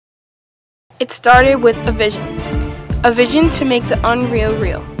It started with a vision to make the unreal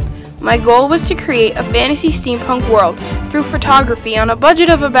real. My goal was to create a fantasy steampunk world through photography on a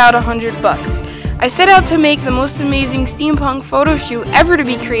budget of about $100. I set out to make the most amazing steampunk photo shoot ever to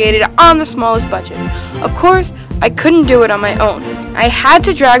be created on the smallest budget. Of course, I couldn't do it on my own. I had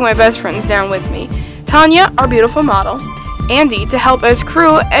to drag my best friends down with me. Tanya, our beautiful model, Andy to help as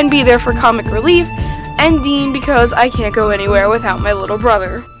crew and be there for comic relief, and Dean because I can't go anywhere without my little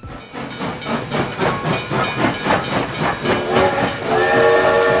brother.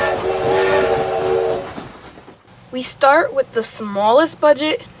 We start with the smallest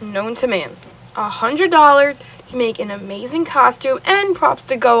budget known to man, $100 to make an amazing costume and props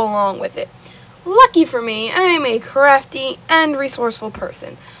to go along with it. Lucky for me, I am a crafty and resourceful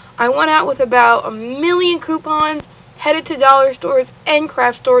person. I went out with about 1 million coupons, headed to dollar stores and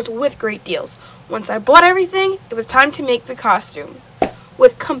craft stores with great deals. Once I bought everything, it was time to make the costume.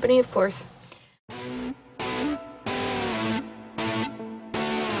 With company, of course.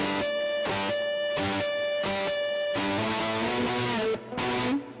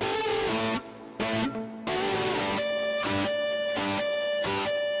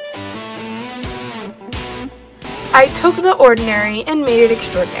 I took the ordinary and made it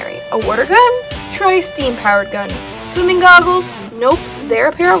extraordinary. A water gun? Try a steam-powered gun. Swimming goggles? Nope, they're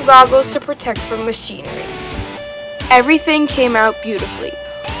a pair of goggles to protect from machinery. Everything came out beautifully.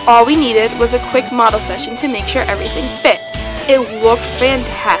 All we needed was a quick model session to make sure everything fit. It looked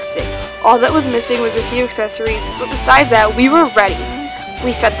fantastic. All that was missing was a few accessories, but besides that, we were ready.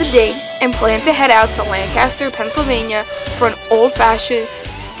 We set the date and planned to head out to Lancaster, Pennsylvania for an old-fashioned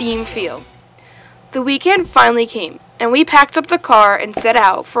steam feel. The weekend finally came, and we packed up the car and set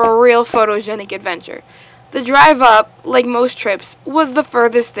out for a real photogenic adventure. The drive up, like most trips, was the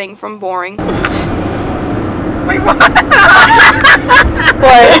furthest thing from boring. Wait, what?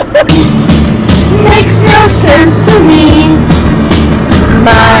 What? Makes no sense to me.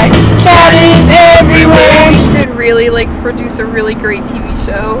 My cat is everywhere. We could really produce a really great TV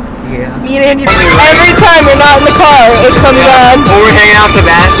show. Yeah. Me and Andy, every time we're not in the car, it comes on. Or we're hanging out with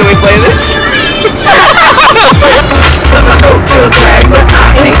Sebastian and we play this.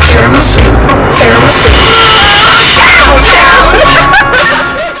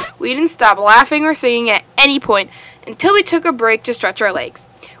 We didn't stop laughing or singing at any point until we took a break to stretch our legs.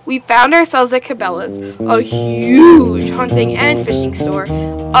 We found ourselves at Cabela's, a huge hunting and fishing store.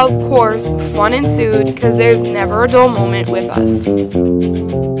 Of course, fun ensued because there's never a dull moment with us.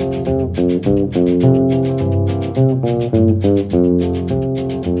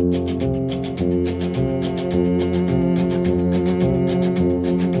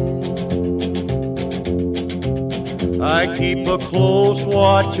 I keep a close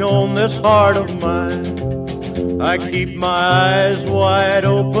watch on this heart of mine. I keep my eyes wide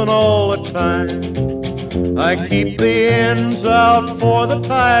open all the time. I keep the ends out for the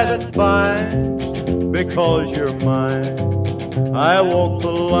tie that binds. Because you're mine, I walk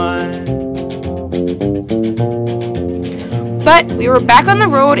the line. But we were back on the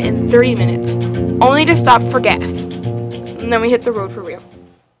road in 30 minutes, only to stop for gas. And then we hit the road for real.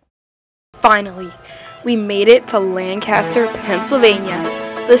 Finally, we made it to Lancaster, Pennsylvania.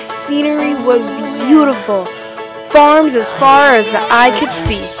 The scenery was beautiful. Farms as far as the eye could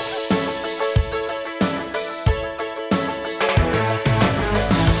see.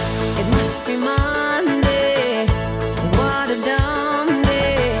 It must be Monday. What a dumb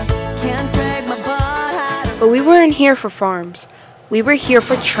day. Can't drag my butt out of. But we weren't here for farms. We were here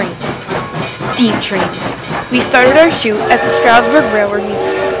for trains. Steam trains. We started our shoot at the Stroudsburg Railroad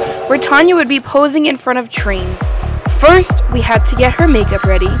Museum, where Tanya would be posing in front of trains. First, we had to get her makeup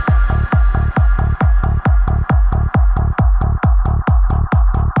ready.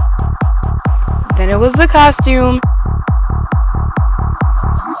 Then it was the costume.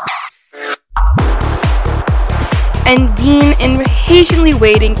 And Dean impatiently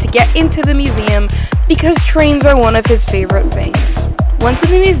waiting to get into the museum because trains are one of his favorite things. Once in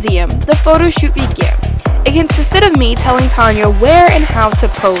the museum, the photo shoot began. It consisted of me telling Tanya where and how to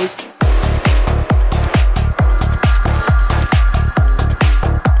pose.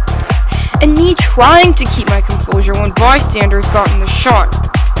 And me trying to keep my composure when bystanders got in the shot.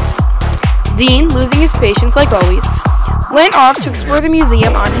 Dean, losing his patience like always, went off to explore the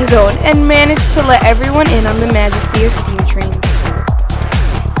museum on his own and managed to let everyone in on the majesty of steam trains.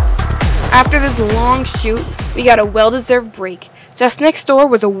 After this long shoot, we got a well-deserved break. Just next door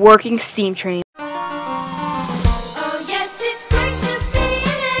was a working steam train. Oh yes, it's great to be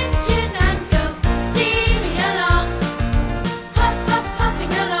an engine and go steaming along,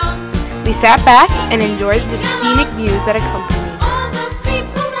 hopping along. We sat back and enjoyed the scenic views that accompanied. All the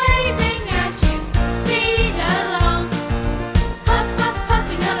people waving as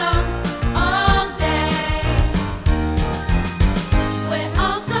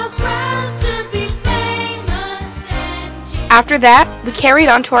After that, we carried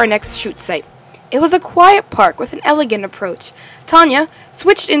on to our next shoot site. It was a quiet park with an elegant approach. Tanya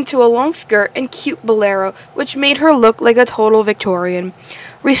switched into a long skirt and cute bolero, which made her look like a total Victorian.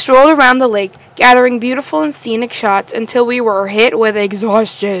 We strolled around the lake, gathering beautiful and scenic shots until we were hit with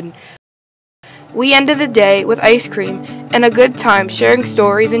exhaustion. We ended the day with ice cream and a good time sharing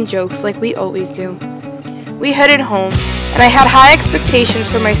stories and jokes like we always do. We headed home, and I had high expectations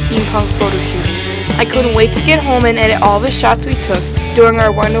for my steampunk photo shoot. I couldn't wait to get home and edit all the shots we took during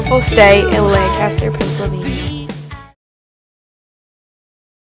our wonderful stay in Lancaster, Pennsylvania.